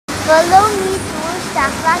Follow me to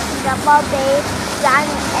SAFRA Singapore Bay Run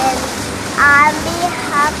and Army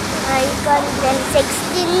Hub Marathon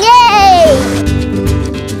 2016. Yay!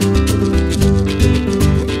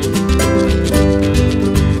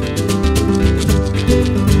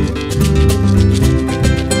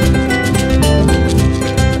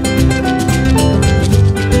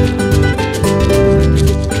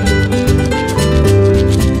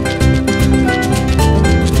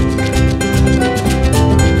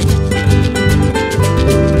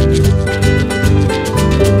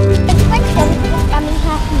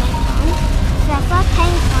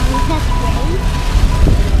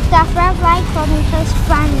 SAFRA 5 meters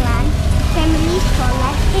fun run, families for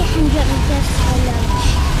life, 800 meters for lunch.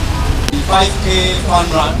 5K fun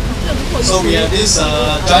run. So we have this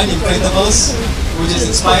giant inflatables, which is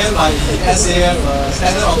inspired by the SAF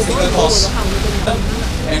standard obstacle course.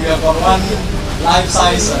 And we have got one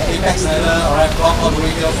life-size apex ladder, alright, block all the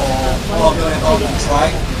way here for all of you and all to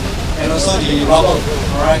try. And also the rubber,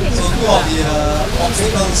 alright. So two of the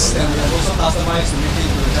obstacles that we have also customized to make it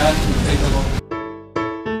into a giant inflatable.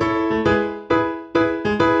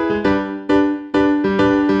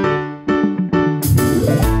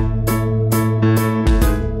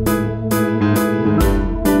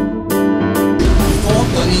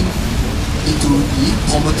 Into the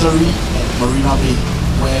dormitory at Marina Bay,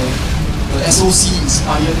 where the SOC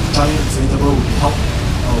inspired giant inflatable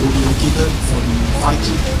will be located for the 5K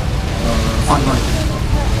fun run.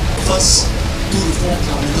 First 2 to 4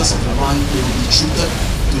 kilometers of the run, they will be treated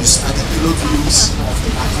to spectacular views of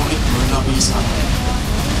the iconic Marina Bay skyline.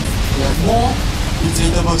 We have more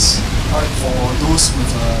inflatables for those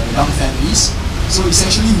with young families. So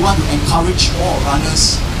essentially we want to encourage all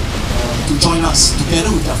runners to join us together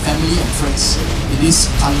with their family and friends in this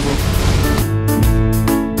carnival.